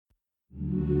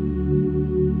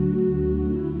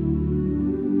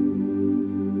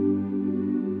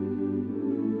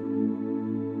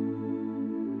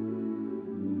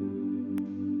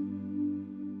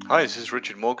Hi, this is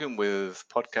Richard Morgan with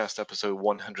podcast episode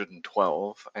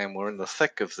 112, and we're in the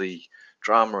thick of the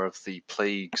drama of the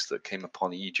plagues that came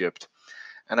upon Egypt.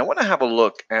 And I want to have a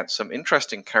look at some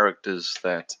interesting characters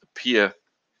that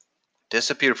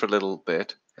disappear for a little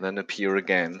bit, and then appear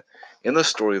again in the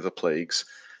story of the plagues,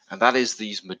 and that is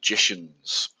these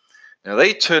magicians. Now,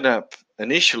 they turn up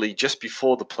initially just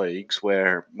before the plagues,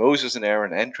 where Moses and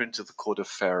Aaron enter into the court of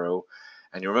Pharaoh.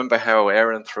 And you remember how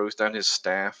Aaron throws down his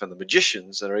staff, and the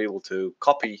magicians are able to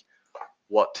copy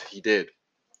what he did.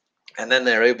 And then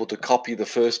they're able to copy the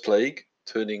first plague,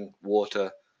 turning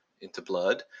water into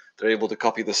blood. They're able to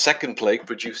copy the second plague,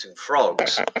 producing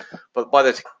frogs. But by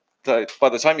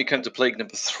the time you come to plague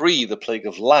number 3, the plague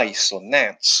of lice or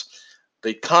gnats,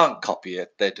 they can't copy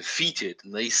it. They're defeated,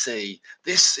 and they say,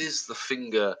 "This is the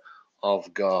finger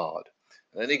of God."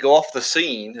 And then they go off the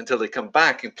scene until they come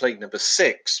back in plague number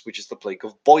 6, which is the plague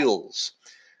of boils.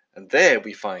 And there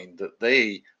we find that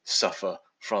they suffer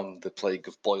from the plague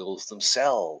of boils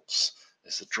themselves.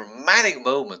 It's a dramatic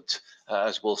moment,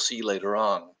 as we'll see later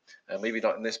on, maybe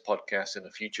not in this podcast, in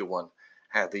a future one,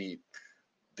 how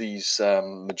these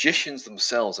magicians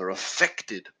themselves are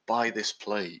affected by this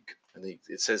plague. And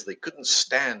it says they couldn't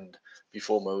stand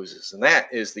before Moses. And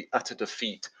that is the utter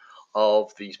defeat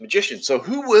of these magicians. So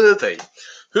who were they?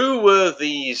 Who were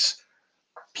these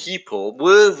people?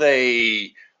 Were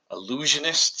they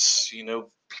illusionists,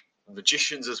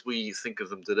 magicians as we think of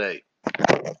them today?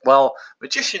 Well,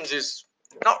 magicians is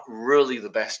not really the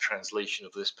best translation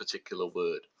of this particular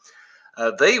word.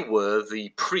 They were the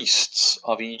priests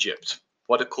of Egypt,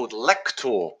 what are called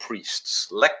lector priests.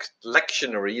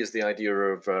 Lectionary is the idea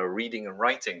of reading and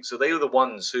writing. So they were the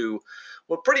ones who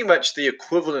were pretty much the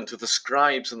equivalent of the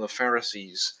scribes and the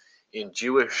Pharisees in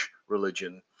Jewish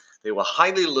religion. They were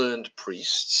highly learned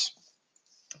priests.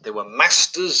 They were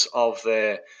masters of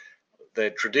their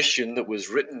tradition that was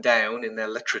written down in their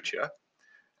literature,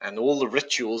 and all the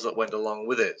rituals that went along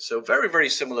with it. So very, very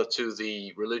similar to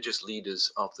the religious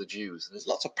leaders of the Jews. And there's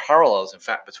lots of parallels, in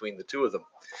fact, between the two of them.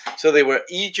 So they were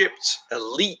Egypt's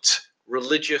elite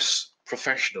religious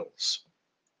professionals.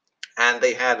 And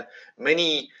they had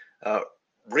many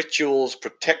rituals,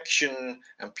 protection,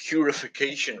 and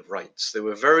purification rites. They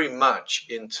were very much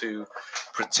into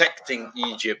protecting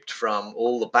Egypt from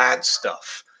all the bad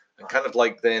stuff. And kind of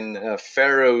like then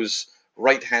Pharaoh's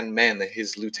right-hand men,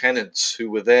 his lieutenants,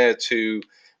 who were there to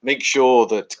make sure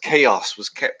that chaos was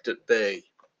kept at bay.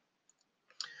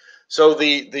 So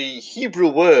the Hebrew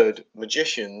word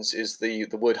magicians is the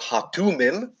word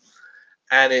hatumim,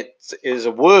 and it is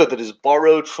a word that is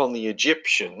borrowed from the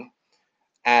Egyptian,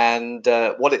 and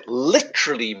what it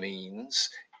literally means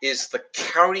is the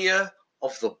carrier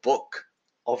of the book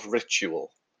of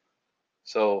ritual.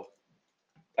 So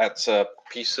that's a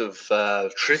piece of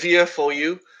trivia for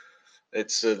you.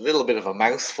 It's a little bit of a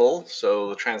mouthful, so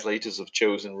the translators have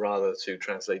chosen rather to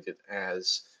translate it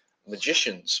as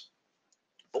magicians.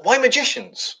 But why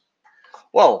magicians?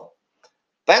 Well,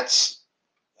 that's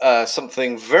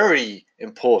something very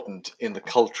important in the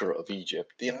culture of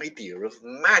Egypt, the idea of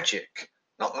magic.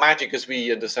 Not magic as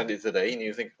we understand it today, and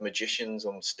you think of magicians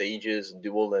on stages and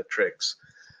do all their tricks.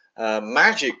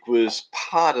 Magic was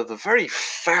part of the very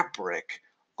fabric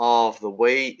of the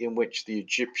way in which the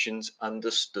Egyptians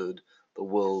understood the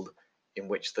world in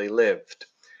which they lived.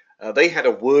 They had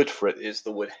a word for it, is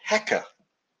the word Heka.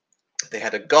 They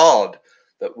had a god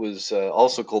that was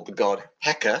also called the god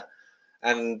Heka,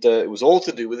 and it was all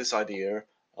to do with this idea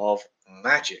of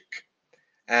magic.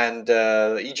 And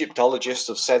Egyptologists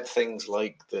have said things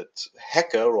like that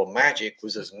Heka or magic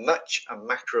was as much a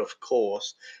matter of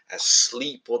course as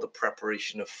sleep or the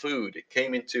preparation of food. It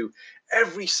came into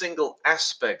every single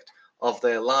aspect of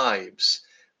their lives.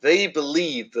 They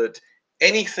believed that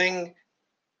anything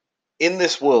in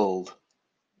this world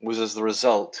was as the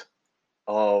result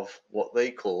of what they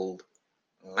called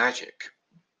magic.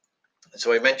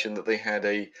 So I mentioned that they had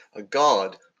a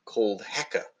god called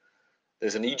Heka.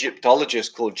 There's an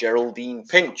Egyptologist called Geraldine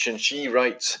Pinch, and she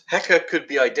writes, Heka could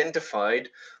be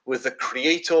identified with the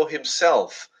creator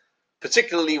himself,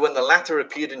 particularly when the latter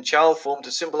appeared in child form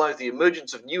to symbolize the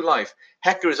emergence of new life.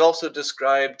 Heka is also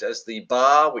described as the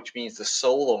Ba, which means the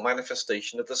soul or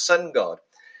manifestation of the sun god.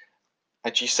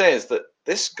 And she says that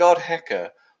this god Heka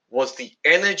was the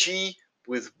energy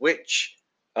with which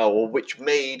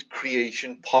made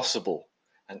creation possible.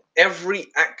 And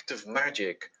every act of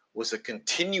magic was a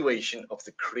continuation of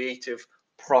the creative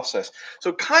process.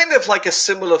 So kind of like a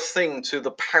similar thing to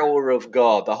the power of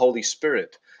God, the Holy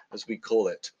Spirit, as we call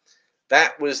it.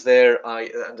 That was their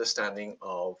understanding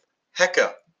of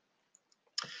Heka.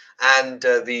 And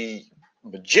the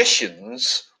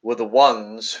magicians were the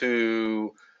ones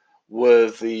who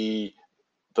were the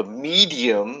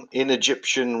medium in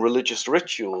Egyptian religious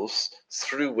rituals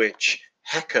through which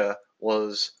Heka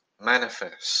was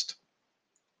manifest.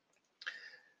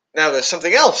 Now, there's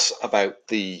something else about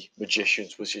the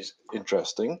magicians which is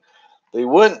interesting. They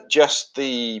weren't just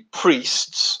the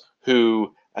priests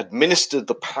who administered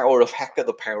the power of Heka,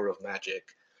 the power of magic.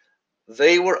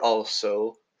 They were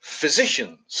also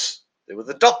physicians. They were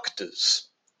the doctors.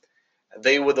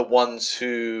 They were the ones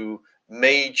who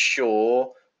made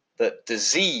sure that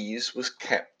disease was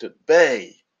kept at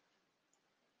bay.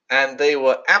 And they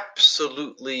were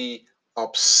absolutely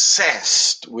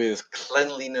obsessed with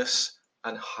cleanliness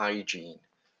and hygiene.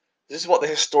 This is what the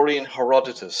historian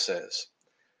Herodotus says.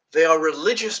 They are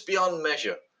religious beyond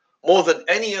measure, more than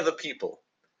any other people,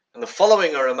 and the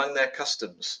following are among their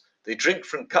customs. They drink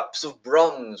from cups of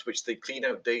bronze, which they clean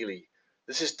out daily.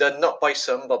 This is done not by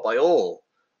some, but by all.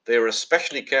 They are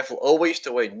especially careful always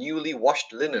to wear newly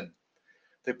washed linen.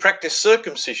 They practice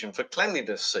circumcision for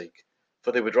cleanliness' sake,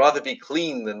 for they would rather be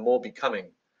clean than more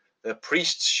becoming. Their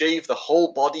priests shave the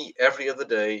whole body every other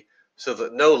day, so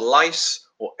that no lice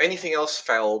or anything else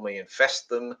foul may infest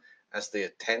them as they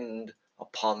attend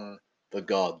upon the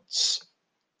gods.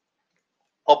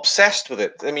 Obsessed with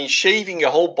it. I mean, shaving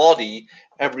your whole body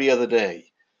every other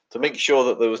day to make sure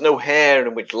that there was no hair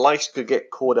in which lice could get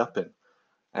caught up in.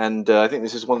 And I think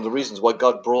this is one of the reasons why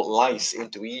God brought lice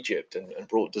into Egypt and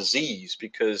brought disease,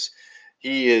 because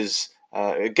he is,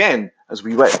 again, as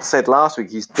we said last week,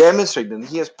 he's demonstrated that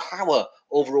he has power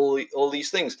over all these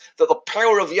things, that the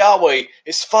power of Yahweh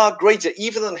is far greater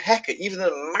even than Heka, even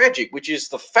than magic, which is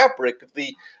the fabric of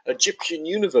the Egyptian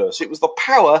universe. It was the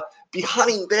power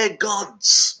behind their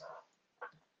gods.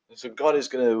 And so God is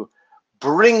going to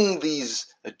bring these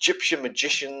Egyptian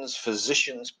magicians,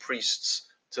 physicians, priests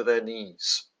to their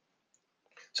knees.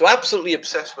 So absolutely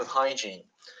obsessed with hygiene.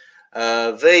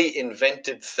 They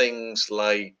invented things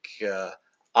like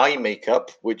eye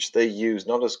makeup, which they use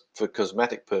not as for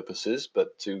cosmetic purposes,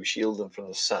 but to shield them from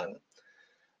the sun.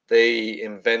 They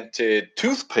invented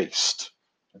toothpaste,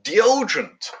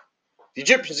 deodorant. The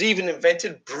Egyptians even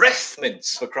invented breath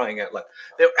mints, for crying out loud.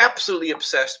 They're absolutely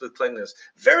obsessed with cleanliness.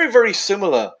 Very, very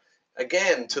similar,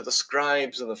 again, to the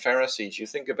scribes and the Pharisees. You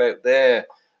think about their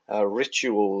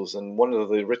rituals, and one of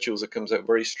the rituals that comes out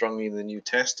very strongly in the New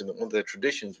Testament, one of their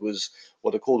traditions was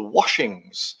what are called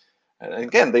washings. And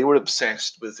again, they were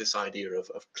obsessed with this idea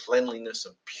of cleanliness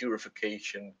and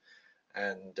purification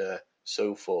and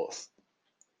so forth.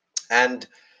 And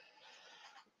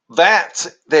that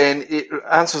then it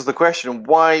answers the question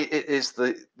why it is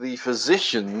the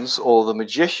physicians or the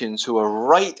magicians who are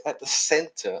right at the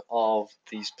center of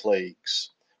these plagues.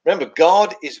 Remember,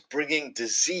 God is bringing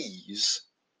disease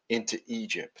into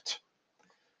Egypt.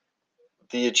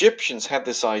 The Egyptians had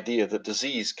this idea that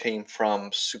disease came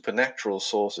from supernatural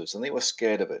sources, and they were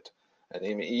scared of it. And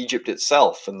in Egypt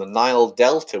itself, and the Nile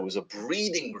Delta was a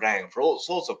breeding ground for all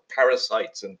sorts of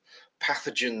parasites and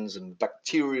pathogens and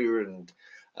bacteria and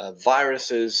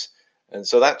viruses. And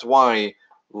so that's why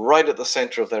right at the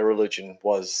center of their religion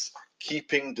was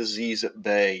keeping disease at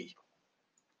bay.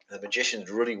 The magicians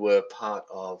really were part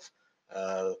of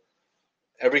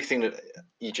everything that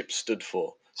Egypt stood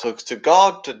for. So to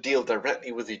God to deal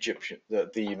directly with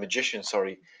the magician,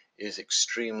 is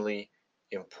extremely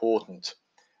important.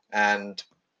 And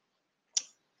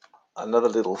another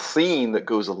little theme that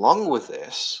goes along with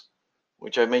this,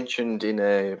 which I mentioned in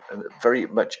a very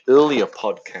much earlier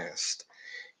podcast,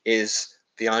 is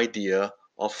the idea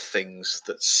of things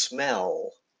that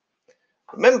smell.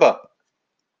 Remember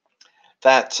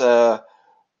that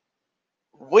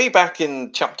way back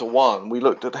in chapter 1, we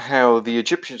looked at how the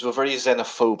Egyptians were very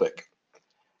xenophobic,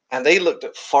 and they looked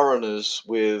at foreigners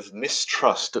with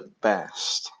mistrust at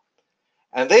best.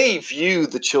 And they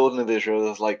viewed the children of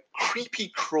Israel as like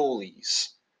creepy crawlies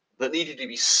that needed to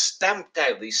be stamped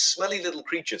out, these smelly little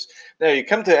creatures. Now, you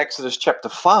come to Exodus chapter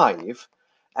 5,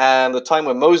 and the time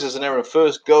when Moses and Aaron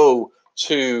first go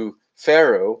to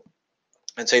Pharaoh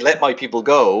and say, "Let my people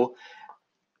go,"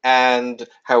 and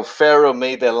how Pharaoh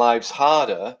made their lives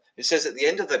harder. It says at the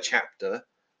end of the chapter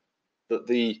that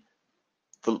the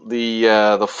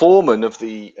foreman of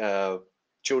the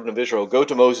children of Israel go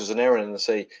to Moses and Aaron and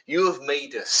say, "You have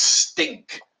made us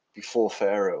stink before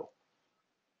Pharaoh.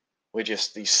 We're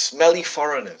just these smelly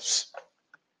foreigners."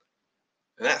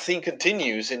 And that theme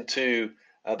continues into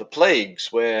the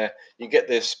plagues, where you get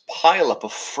this pile up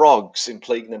of frogs in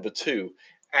plague number 2.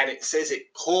 And it says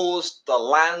it caused the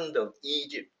land of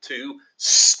Egypt to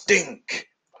stink.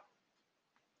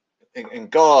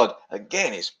 And God,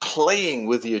 again, is playing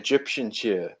with the Egyptians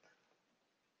here,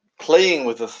 playing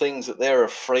with the things that they're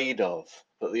afraid of,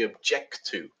 that they object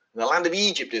to, The land of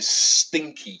Egypt is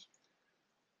stinky.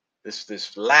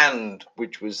 This land,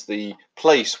 which was the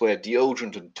place where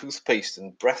deodorant and toothpaste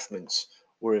and breath mints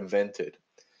were invented.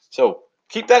 So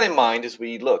keep that in mind as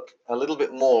we look a little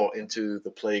bit more into the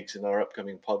plagues in our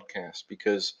upcoming podcast,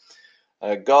 because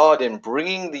God, in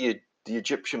bringing the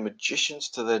Egyptian magicians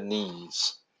to their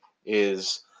knees,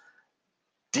 is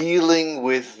dealing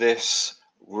with this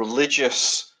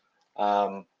religious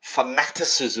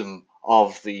fanaticism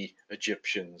of the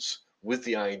Egyptians with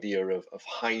the idea of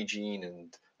hygiene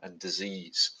and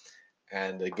disease.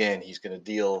 And again, he's going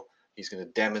to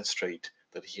demonstrate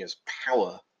that he has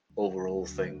power over all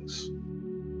things.